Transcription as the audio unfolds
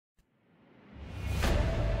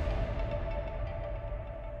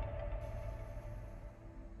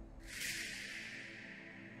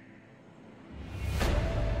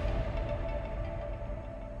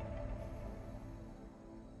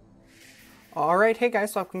Alright, hey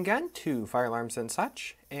guys, welcome again to Fire Alarms and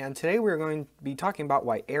Such, and today we're going to be talking about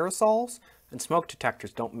why aerosols and smoke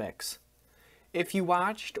detectors don't mix. If you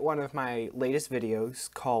watched one of my latest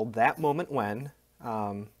videos called That Moment When,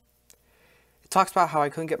 it talks about how I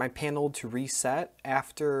couldn't get my panel to reset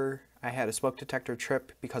after I had a smoke detector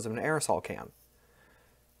trip because of an aerosol can.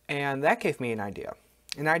 And that gave me an idea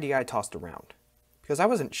I tossed around, because I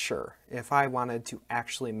wasn't sure if I wanted to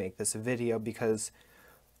actually make this a video because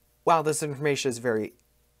while this information is very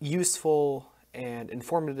useful and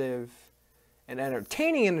informative and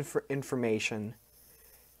entertaining information,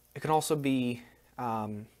 it can also be,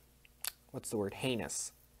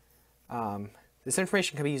 heinous. This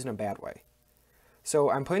information can be used in a bad way.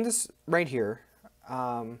 So I'm putting this right here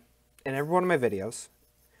in every one of my videos.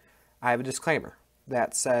 I have a disclaimer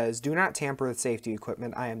that says, do not tamper with safety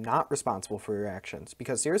equipment. I am not responsible for your actions,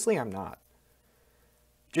 because seriously, I'm not.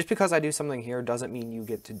 Just because I do something here doesn't mean you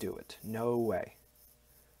get to do it. No way.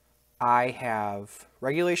 I have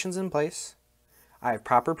regulations in place. I have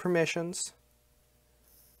proper permissions.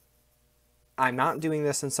 I'm not doing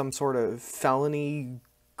this in some sort of felony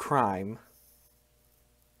crime.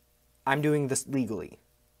 I'm doing this legally.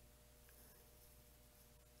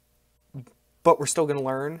 But we're still going to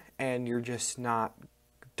learn, and you're just not...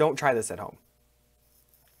 Don't try this at home,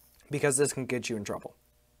 because this can get you in trouble.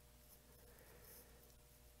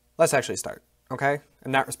 Let's actually start, okay?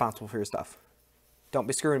 I'm not responsible for your stuff. Don't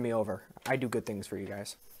be screwing me over. I do good things for you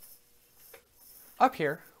guys. Up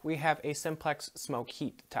here, we have a simplex smoke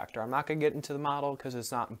heat detector. I'm not going to get into the model because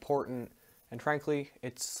it's not important, and frankly,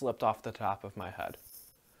 it's slipped off the top of my head.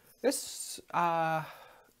 This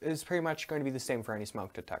is pretty much going to be the same for any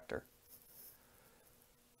smoke detector.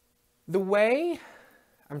 The way...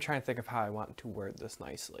 I'm trying to think of how I want to word this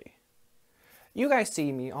nicely. You guys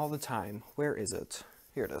see me all the time. Where is it?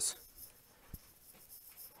 Here it is.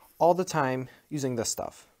 All the time using this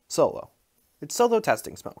stuff. Solo. It's solo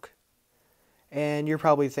testing smoke. And you're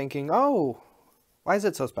probably thinking, oh, why is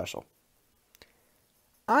it so special?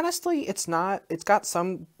 Honestly, it's not. It's got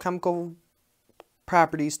some chemical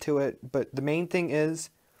properties to it, but the main thing is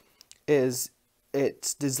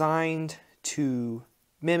it's designed to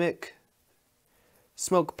mimic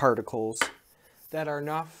smoke particles that are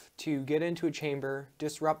enough to get into a chamber,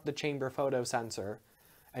 disrupt the chamber photo sensor,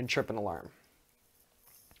 and trip an alarm.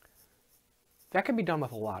 That can be done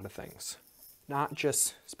with a lot of things, not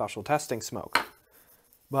just special testing smoke.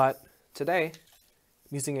 But today,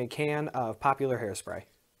 I'm using a can of popular hairspray.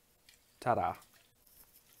 Ta-da.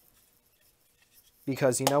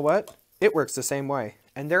 Because you know what? It works the same way.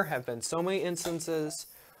 And there have been so many instances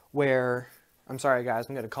where, I'm sorry guys,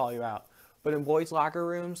 I'm going to call you out, but in boys' locker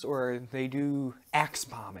rooms where they do axe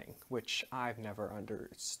bombing, which I've never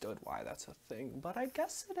understood why that's a thing, but I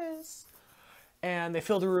guess it is. And they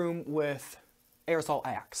fill the room with aerosol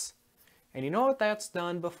axe. And you know what that's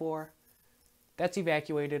done before? That's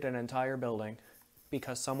evacuated an entire building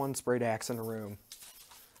because someone sprayed axe in a room.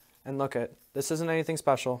 And look at, this isn't anything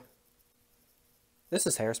special. This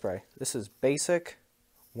is hairspray. This is basic,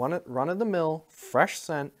 run-of-the-mill, fresh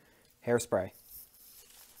scent hairspray.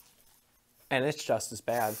 And it's just as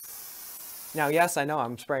bad. Now, yes, I know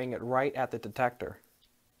I'm spraying it right at the detector.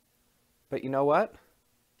 But you know what?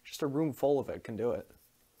 Just a room full of it can do it.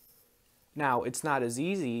 Now, it's not as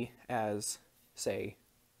easy as, say,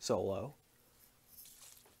 solo.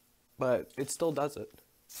 But it still does it.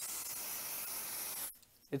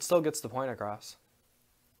 It still gets the point across.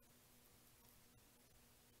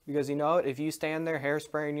 Because you know what? If you stand there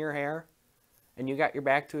hairspraying your hair, and you got your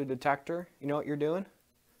back to a detector, you know what you're doing?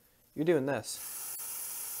 You're doing this.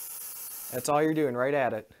 That's all you're doing, right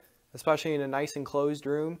at it. Especially in a nice enclosed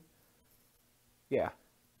room. Yeah.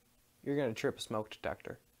 You're going to trip a smoke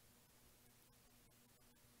detector.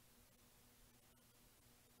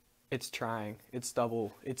 It's trying. It's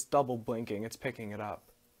double blinking. It's picking it up.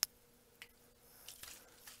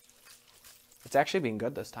 It's actually been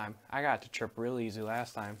good this time. I got to trip real easy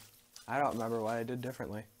last time. I don't remember what I did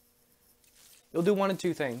differently. You'll do one of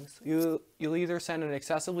two things. You'll either send an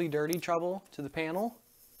excessively dirty trouble to the panel,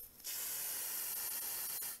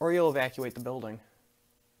 or you'll evacuate the building.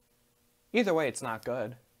 Either way, it's not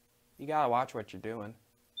good. You gotta watch what you're doing.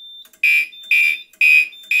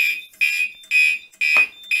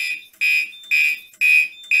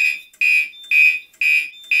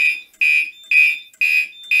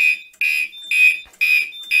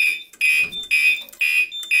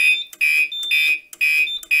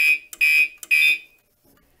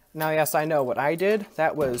 Now, yes, I know what I did.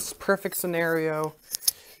 That was perfect scenario.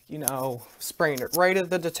 You know, spraying it right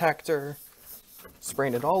at the detector,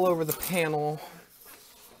 spraying it all over the panel.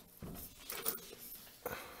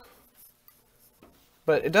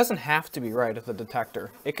 But it doesn't have to be right at the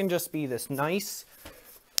detector. It can just be this nice,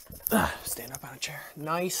 stand up on a chair,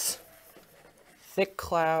 nice, thick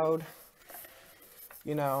cloud.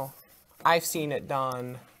 You know, I've seen it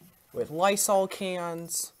done with Lysol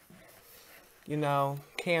cans, you know,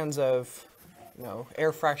 cans of, you know,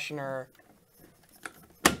 air freshener,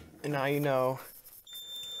 and now you know,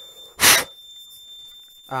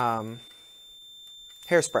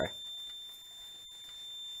 hairspray.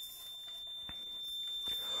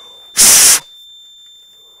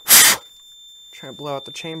 Try to blow out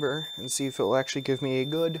the chamber and see if it will actually give me a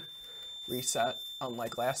good reset,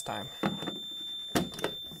 unlike last time.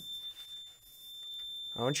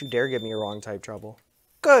 Don't you dare give me a wrong type trouble.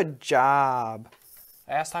 Good job!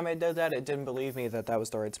 Last time I did that, it didn't believe me that that was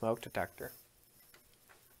the right smoke detector.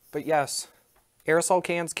 But yes, aerosol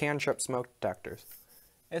cans can trip smoke detectors.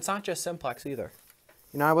 It's not just simplex either.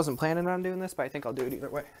 You know, I wasn't planning on doing this, but I think I'll do it either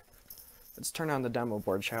way. Let's turn on the demo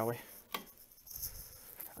board, shall we?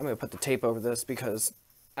 I'm going to put the tape over this because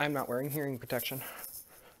I'm not wearing hearing protection.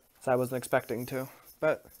 So I wasn't expecting to.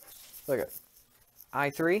 But, look at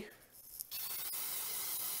I3.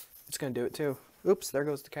 It's going to do it too. Oops, there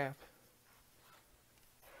goes the cap.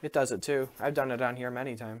 It does it too. I've done it on here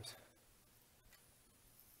many times.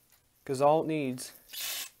 Because all it needs...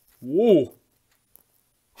 Whoa!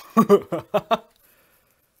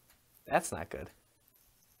 That's not good.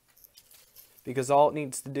 Because all it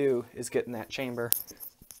needs to do is get in that chamber.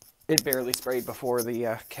 It barely sprayed before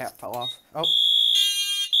the cap fell off. Oh.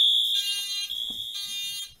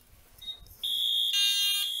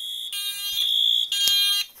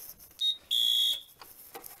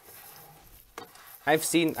 I've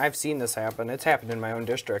seen this happen. It's happened in my own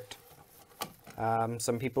district.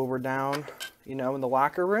 Some people were down, you know, in the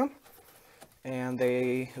locker room, and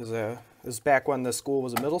it was back when the school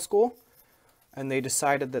was a middle school, and they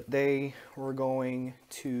decided that they were going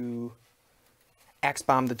to axe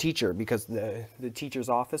bomb the teacher because the teacher's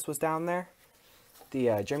office was down there.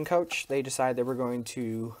 The gym coach, they decided they were going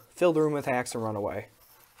to fill the room with axe and run away.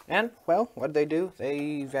 And, well, what did they do?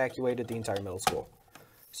 They evacuated the entire middle school.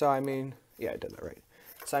 So, I mean, yeah, I did that right.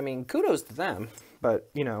 So, I mean, kudos to them, but,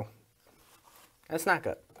 you know, that's not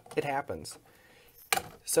good. It happens.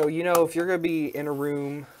 So, you know, if you're going to be in a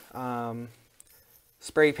room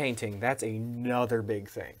spray painting, that's another big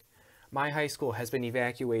thing. My high school has been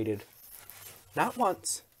evacuated not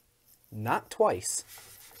once, not twice,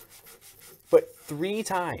 but 3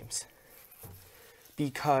 times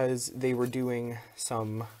because they were doing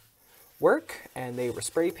some work and they were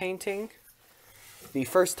spray painting. The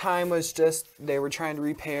first time was just they were trying to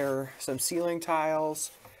repair some ceiling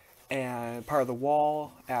tiles and part of the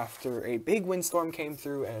wall after a big windstorm came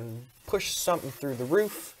through and pushed something through the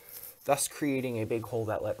roof, thus creating a big hole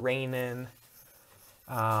that let rain in.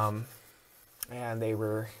 And they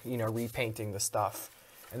were, you know, repainting the stuff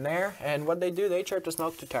in there. And what they do, they tripped a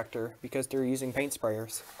smoke detector because they're using paint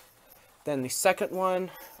sprayers. Then the second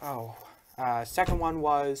one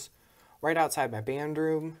was right outside my band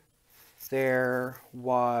room. There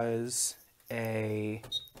was a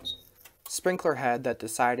sprinkler head that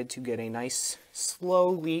decided to get a nice slow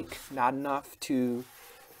leak, not enough to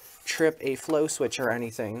trip a flow switch or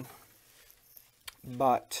anything,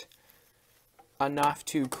 but enough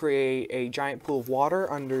to create a giant pool of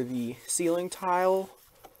water under the ceiling tile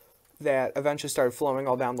that eventually started flowing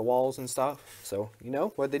all down the walls and stuff. So, you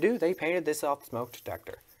know, what they do? They painted this off the smoke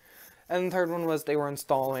detector. And the third one was they were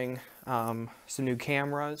installing some new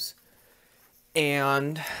cameras,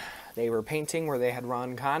 and they were painting where they had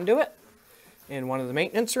run conduit in one of the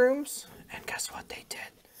maintenance rooms. And guess what they did?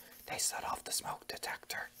 They set off the smoke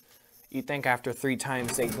detector. You'd think after 3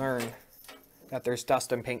 times they'd learn that there's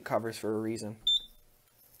dust and paint covers for a reason.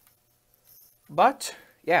 But,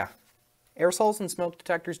 yeah, aerosols and smoke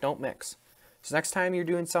detectors don't mix. So next time you're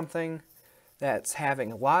doing something that's having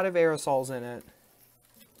a lot of aerosols in it,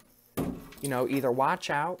 you know, either watch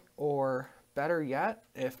out, or better yet,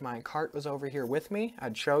 if my cart was over here with me,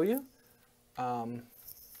 I'd show you,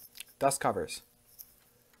 dust covers.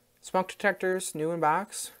 Smoke detectors, new in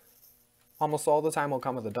box, almost all the time will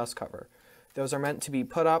come with a dust cover. Those are meant to be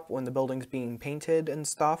put up when the building's being painted and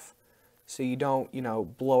stuff, so you don't, you know,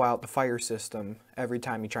 blow out the fire system every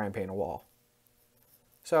time you try and paint a wall.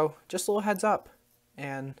 So, just a little heads up,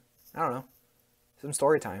 and, I don't know, some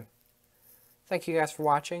story time. Thank you guys for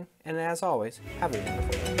watching, and as always, have a wonderful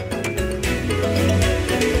day.